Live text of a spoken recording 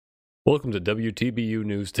Welcome to WTBU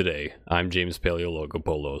News Today. I'm James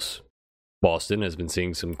Paleologopoulos. Boston has been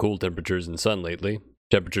seeing some cool temperatures and sun lately.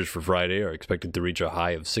 Temperatures for Friday are expected to reach a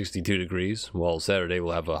high of 62 degrees, while Saturday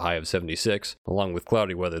will have a high of 76, along with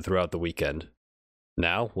cloudy weather throughout the weekend.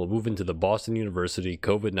 Now, we'll move into the Boston University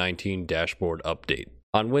COVID-19 dashboard update.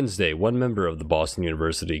 On Wednesday, one member of the Boston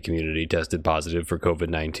University community tested positive for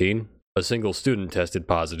COVID-19. A single student tested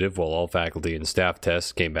positive, while all faculty and staff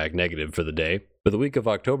tests came back negative for the day. For the week of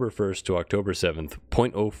October 1st to October 7th,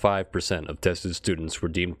 0.05% of tested students were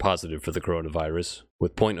deemed positive for the coronavirus,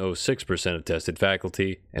 with 0.06% of tested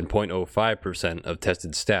faculty and 0.05% of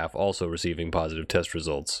tested staff also receiving positive test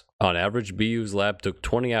results. On average, BU's lab took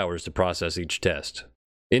 20 hours to process each test.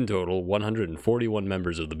 In total, 141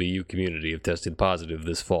 members of the BU community have tested positive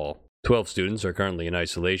this fall. 12 students are currently in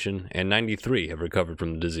isolation, and 93 have recovered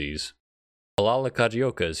from the disease. Alala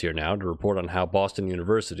Kajioka is here now to report on how Boston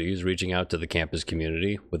University is reaching out to the campus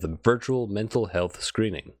community with a virtual mental health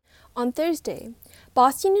screening. On Thursday,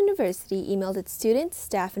 Boston University emailed its students,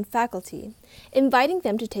 staff, and faculty, inviting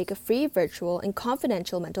them to take a free virtual and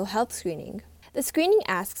confidential mental health screening. The screening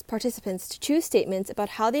asks participants to choose statements about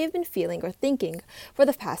how they have been feeling or thinking for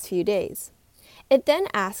the past few days. It then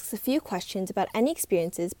asks a few questions about any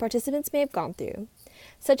experiences participants may have gone through,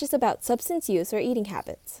 such as about substance use or eating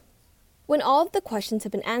habits. When all of the questions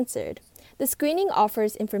have been answered, the screening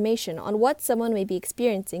offers information on what someone may be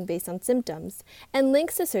experiencing based on symptoms and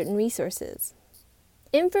links to certain resources.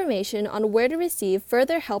 Information on where to receive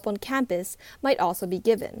further help on campus might also be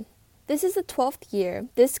given. This is the 12th year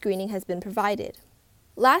this screening has been provided.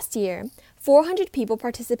 Last year, 400 people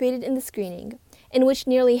participated in the screening, in which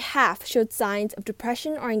nearly half showed signs of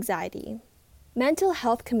depression or anxiety. Mental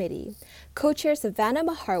Health Committee co-chair Savannah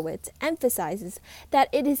Maharowitz emphasizes that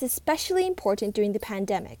it is especially important during the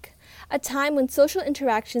pandemic, a time when social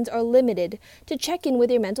interactions are limited, to check in with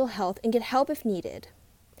your mental health and get help if needed.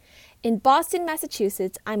 In Boston,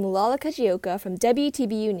 Massachusetts, I'm Lala Kajioka from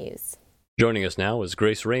WTBU News. Joining us now is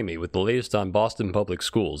Grace Ramey with the latest on Boston Public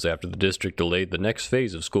Schools after the district delayed the next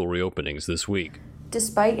phase of school reopenings this week.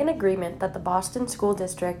 Despite an agreement that the Boston School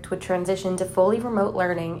District would transition to fully remote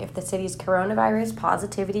learning if the city's coronavirus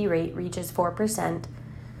positivity rate reaches 4%,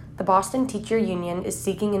 the Boston Teacher Union is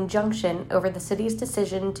seeking injunction over the city's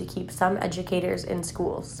decision to keep some educators in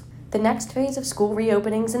schools. The next phase of school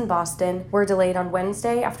reopenings in Boston were delayed on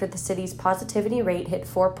Wednesday after the city's positivity rate hit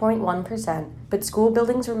 4.1%, but school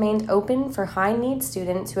buildings remained open for high-need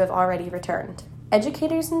students who have already returned.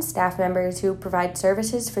 Educators and staff members who provide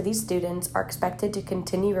services for these students are expected to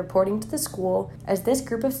continue reporting to the school, as this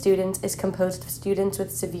group of students is composed of students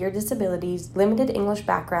with severe disabilities, limited English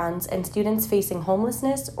backgrounds, and students facing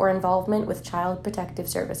homelessness or involvement with Child Protective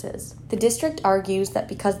Services. The district argues that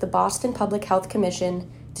because the Boston Public Health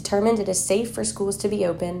Commission determined it is safe for schools to be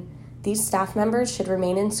open, these staff members should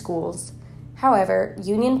remain in schools. However,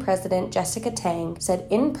 Union President Jessica Tang said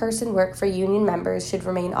in-person work for union members should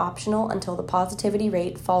remain optional until the positivity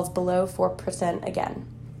rate falls below 4% again.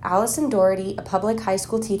 Allison Doherty, a public high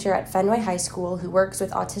school teacher at Fenway High School who works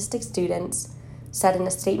with autistic students, said in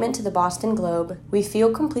a statement to the Boston Globe, "We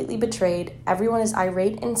feel completely betrayed. Everyone is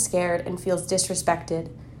irate and scared and feels disrespected.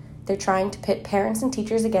 They're trying to pit parents and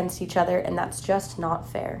teachers against each other, and that's just not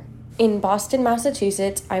fair." In Boston,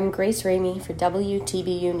 Massachusetts, I'm Grace Ramey for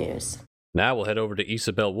WTBU News. Now we'll head over to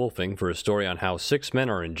Isabel Wolfing for a story on how 6 men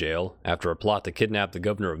are in jail after a plot to kidnap the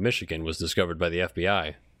governor of Michigan was discovered by the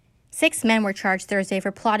FBI. 6 men were charged Thursday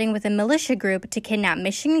for plotting with a militia group to kidnap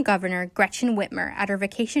Michigan Governor Gretchen Whitmer at her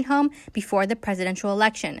vacation home before the presidential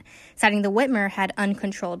election, citing the Whitmer had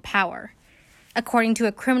uncontrolled power. According to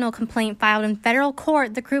a criminal complaint filed in federal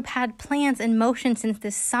court, the group had plans in motion since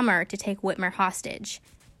this summer to take Whitmer hostage.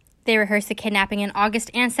 They rehearsed the kidnapping in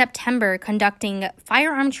August and September, conducting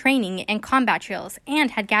firearm training and combat drills,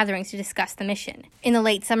 and had gatherings to discuss the mission. In the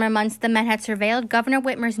late summer months, the men had surveilled Governor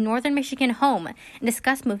Whitmer's northern Michigan home and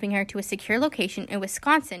discussed moving her to a secure location in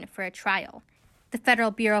Wisconsin for a trial. The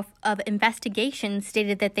Federal Bureau of Investigation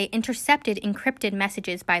stated that they intercepted encrypted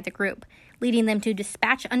messages by the group, leading them to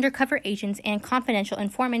dispatch undercover agents and confidential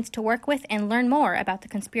informants to work with and learn more about the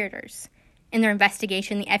conspirators. In their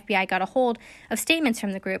investigation, the FBI got a hold of statements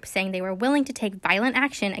from the group saying they were willing to take violent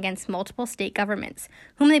action against multiple state governments,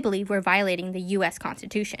 whom they believe were violating the U.S.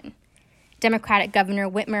 Constitution. Democratic Governor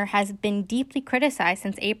Whitmer has been deeply criticized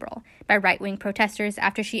since April by right-wing protesters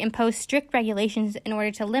after she imposed strict regulations in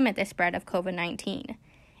order to limit the spread of COVID-19.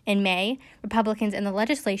 In May, Republicans in the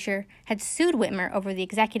legislature had sued Whitmer over the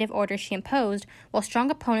executive orders she imposed, while strong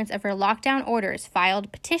opponents of her lockdown orders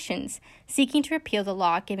filed petitions seeking to repeal the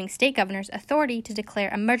law giving state governors authority to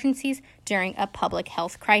declare emergencies during a public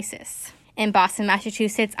health crisis. In Boston,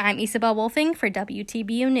 Massachusetts, I'm Isabel Wolfing for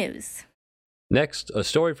WTBU News. Next, a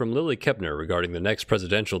story from Lily Kepner regarding the next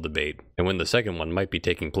presidential debate and when the second one might be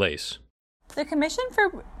taking place. The Commission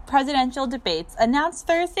for Presidential Debates announced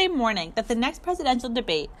Thursday morning that the next presidential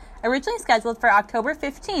debate, originally scheduled for October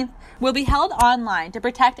 15th, will be held online to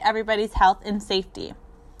protect everybody's health and safety.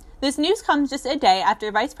 This news comes just a day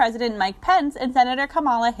after Vice President Mike Pence and Senator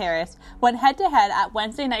Kamala Harris went head-to-head at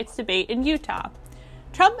Wednesday night's debate in Utah.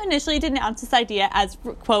 Trump initially denounced this idea as,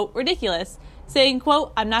 quote, ridiculous, saying,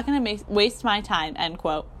 quote, I'm not going to waste my time, end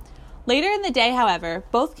quote. Later in the day, however,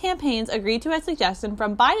 both campaigns agreed to a suggestion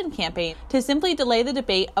from Biden campaign to simply delay the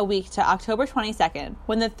debate a week to October 22nd,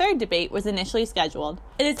 when the third debate was initially scheduled.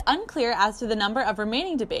 It is unclear as to the number of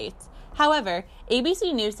remaining debates. However,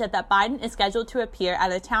 ABC News said that Biden is scheduled to appear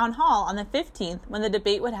at a town hall on the 15th when the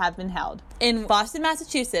debate would have been held. In Boston,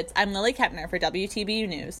 Massachusetts, I'm Lily Kepner for WTBU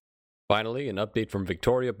News. Finally, an update from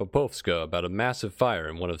Victoria Popovska about a massive fire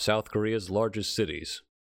in one of South Korea's largest cities.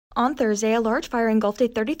 On Thursday, a large fire engulfed a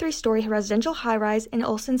 33-story residential high-rise in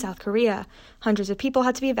Ulsan, South Korea. Hundreds of people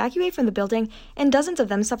had to be evacuated from the building, and dozens of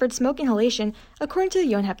them suffered smoke inhalation, according to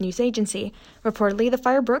the Yonhap news agency. Reportedly, the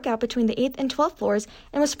fire broke out between the 8th and 12th floors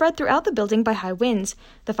and was spread throughout the building by high winds.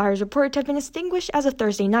 The fire is reported to have been extinguished as of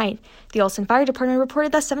Thursday night. The Ulsan Fire Department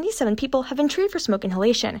reported that 77 people have been treated for smoke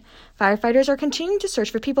inhalation. Firefighters are continuing to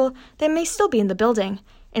search for people that may still be in the building.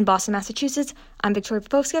 In Boston, Massachusetts, I'm Victoria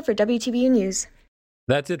Popovska for WTBU News.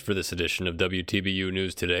 That's it for this edition of WTBU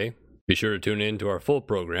News Today. Be sure to tune in to our full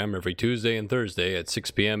program every Tuesday and Thursday at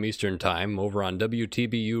 6 p.m. Eastern Time over on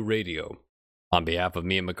WTBU Radio. On behalf of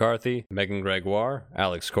Mia McCarthy, Megan Gregoire,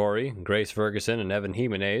 Alex Corey, Grace Ferguson, and Evan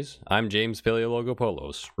Jimenez, I'm James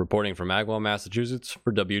Paleologopoulos, reporting from Agawam, Massachusetts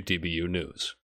for WTBU News.